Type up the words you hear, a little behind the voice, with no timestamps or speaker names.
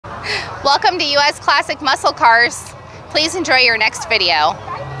Welcome to US Classic Muscle Cars. Please enjoy your next video.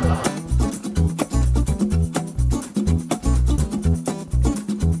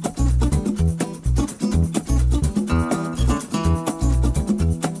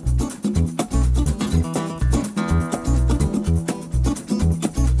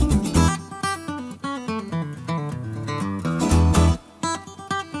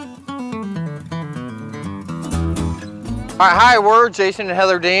 All right, hi, we're Jason and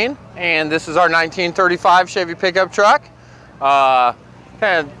Heather Dean, and this is our 1935 Chevy pickup truck. Kind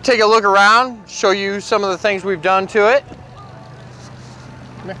of take a look around, show you some of the things we've done to it.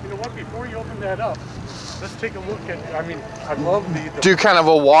 You know what, before you open that up, let's take a look at, I mean, I love the do kind of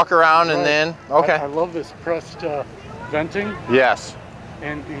a walk around and then, okay. I love this pressed venting. Yes.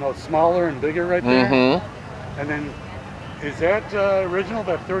 And, you know, smaller and bigger right there. Mm-hmm. And then, is that original,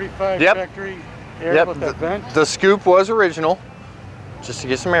 that 35 Yep. factory air Yep, with that vent? the scoop was original, just to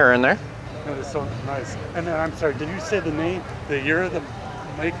get some air in there. That is so nice. And then, I'm sorry, did you say the name, the year of the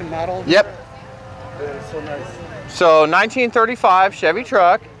make and model? Yep. That is so nice. So 1935 Chevy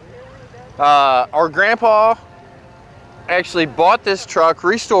truck. Our grandpa actually bought this truck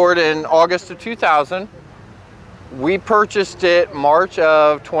restored in August of 2000. We purchased it March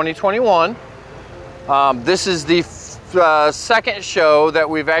of 2021. This is the second show that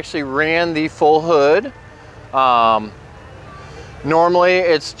we've actually ran the full hood. Normally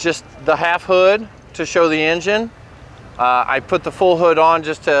it's just the half hood to show the engine. I put the full hood on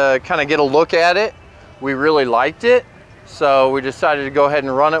just to kind of get a look at it. We really liked it, so we decided to go ahead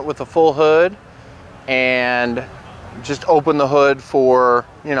and run it with the full hood and just open the hood for,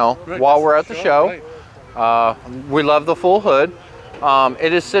 you know, while we're at the show. Right. We love the full hood.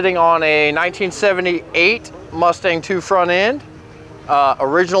 It is sitting on a 1978 Mustang 2 front end,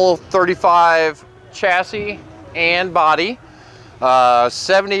 original 35 chassis and body,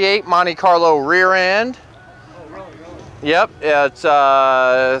 78 Monte Carlo rear end. Yep, it's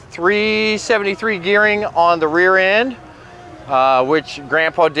 373 gearing on the rear end, which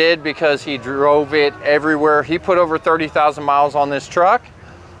Grandpa did because he drove it everywhere. He put over 30,000 miles on this truck.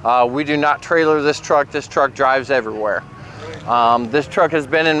 We do not trailer this truck. This truck drives everywhere. This truck has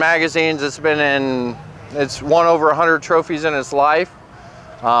been in magazines. It's won over 100 trophies in its life.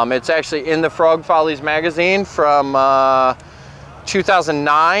 It's actually in the Frog Follies magazine from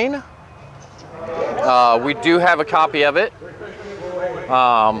 2009. We do have a copy of it.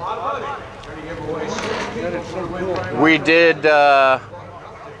 We did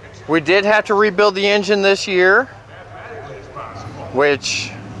have to rebuild the engine this year,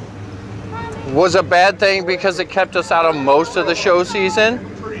 which was a bad thing because it kept us out of most of the show season,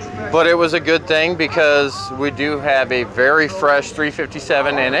 but it was a good thing because we do have a very fresh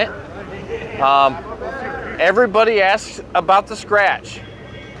 357 in it. Everybody asks about the scratch.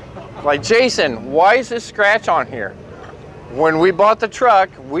 Like, Jason, why is this scratch on here? When we bought the truck,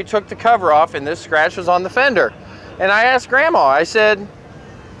 we took the cover off and this scratch was on the fender. And I asked Grandma, I said,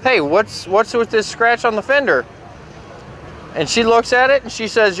 hey, what's with this scratch on the fender? And she looks at it and she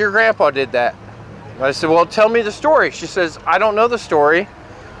says, your grandpa did that. I said, well, tell me the story. She says, I don't know the story.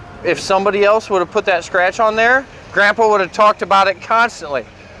 If somebody else would have put that scratch on there, Grandpa would have talked about it constantly.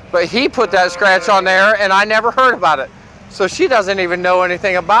 But he put that scratch on there and I never heard about it. So she doesn't even know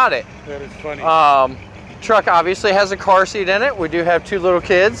anything about it. That is funny. Truck obviously has a car seat in it. We do have 2 little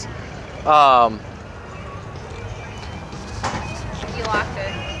kids. You locked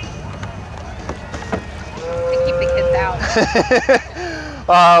it. To keep the kids out.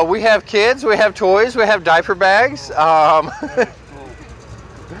 We have kids, we have toys, we have diaper bags. Look at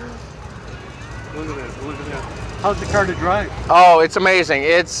that, look at that. How's the car to drive? Oh, it's amazing.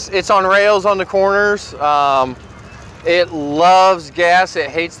 It's on rails on the corners. It loves gas, it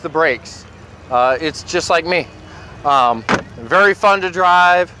hates the brakes. It's just like me. Very fun to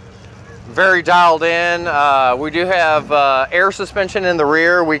drive, very dialed in. We do have air suspension in the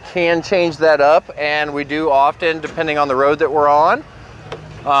rear. We can change that up, and we do often depending on the road that we're on.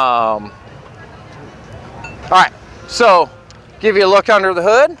 All right, so give you a look under the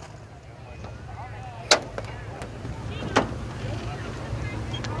hood.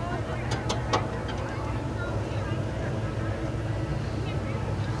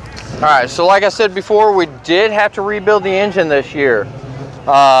 All right, so like I said before, we did have to rebuild the engine this year.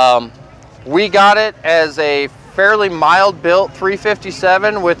 We got it as a fairly mild built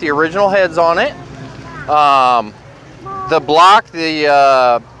 357 with the original heads on it. The block,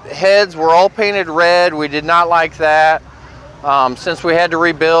 the heads were all painted red. We did not like that. Since we had to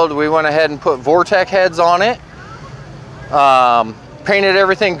rebuild, we went ahead and put Vortec heads on it. Painted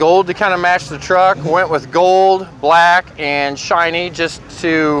everything gold to kind of match the truck. Went with gold, black, and shiny just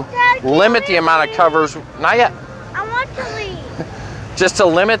to limit the amount of covers. Not yet. I want to leave. Just to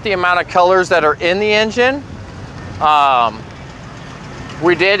limit the amount of colors that are in the engine.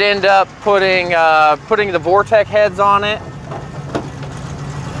 We did end up putting the Vortec heads on it.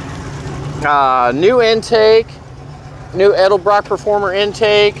 New intake, new Edelbrock Performer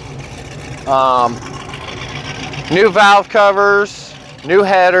intake, new valve covers, new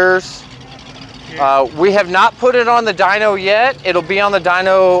headers. We have not put it on the dyno yet. It'll be on the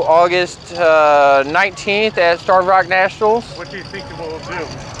dyno August 19th at Starved Rock Nationals. What do you think it will do?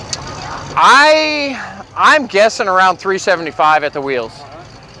 I'm guessing around 375 at the wheels.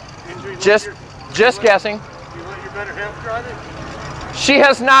 Just guessing. You let your better half drive it? She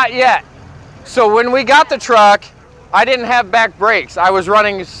has not yet. So when we got the truck, I didn't have back brakes. I was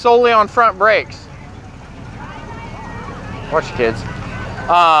running solely on front brakes. Watch your kids.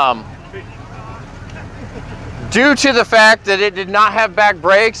 Due to the fact that it did not have back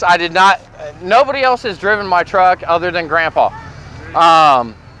brakes, nobody else has driven my truck other than Grandpa.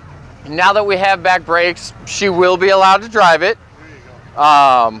 Now that we have back brakes, she will be allowed to drive it.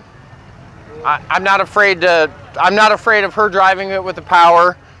 I'm not afraid of her driving it with the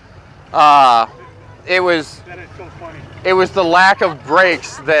power. It was the lack of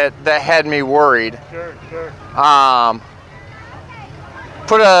brakes that had me worried. Sure.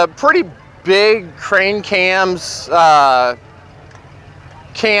 Put a pretty big crane cam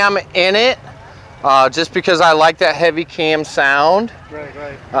in it, just because I like that heavy cam sound.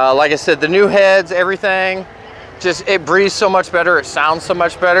 Right. Like I said, the new heads, everything, it breathes so much better. It sounds so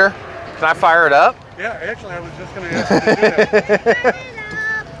much better. Can I fire it up? Yeah, actually, I was just going to ask you to do that.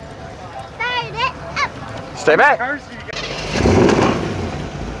 Stay back. Cars do you got?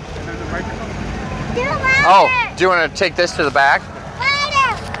 And then the microphone? Oh, do you want to take this to the back?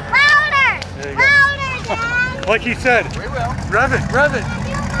 Louder! There you go. Louder, Dad! Like he said. We will. Rev it. Got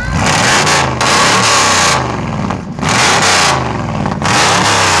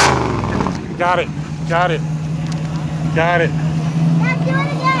it. Dad, do it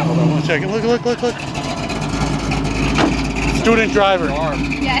again! Hold on 1 second. Look. Student driver.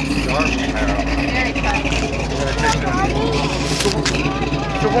 Yes. Very fun.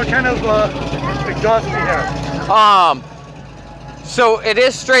 So what kind of exhaust do you have? So it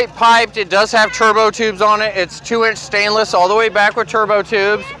is straight piped. It does have turbo tubes on it. It's 2-inch stainless all the way back with turbo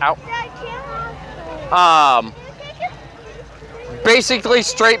tubes. Ow. Basically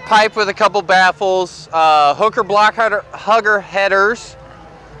straight pipe with a couple baffles, hooker block hugger headers,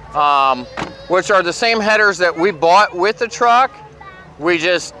 which are the same headers that we bought with the truck. We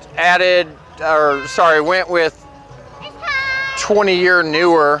just went with 20-year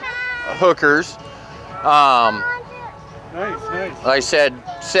newer hookers. Nice. Like I said,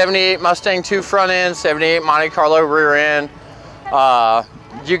 78 Mustang 2 front end, 78 Monte Carlo rear end.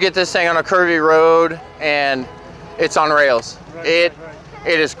 You get this thing on a curvy road and it's on rails. It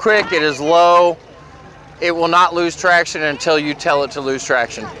is quick, it is low. It will not lose traction until you tell it to lose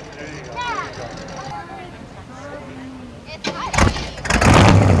traction.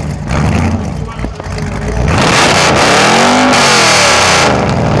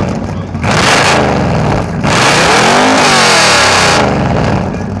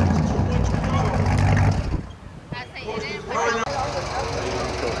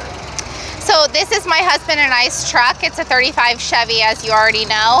 So this is my husband and I's truck. It's a 35 Chevy, as you already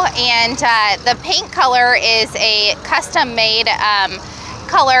know, and the paint color is a custom-made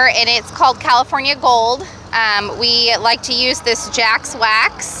color, and it's called California Gold. We like to use this Jack's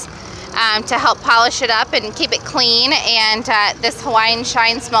wax to help polish it up and keep it clean, and this Hawaiian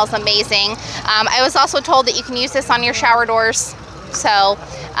Shine smells amazing. I was also told that you can use this on your shower doors, so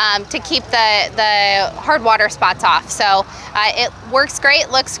to keep the hard water spots off. So it works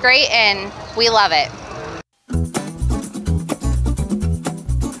great, looks great, and we love it.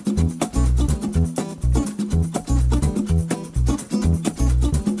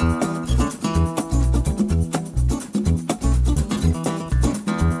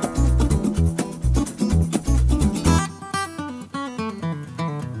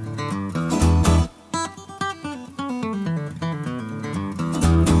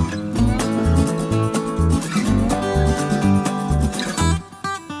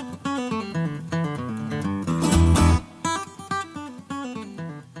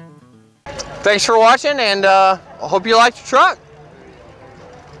 Thanks for watching, and I hope you liked the truck.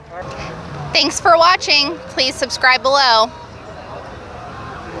 Thanks for watching. Please subscribe below.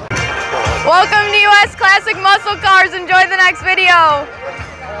 Welcome to US Classic Muscle Cars. Enjoy the next video.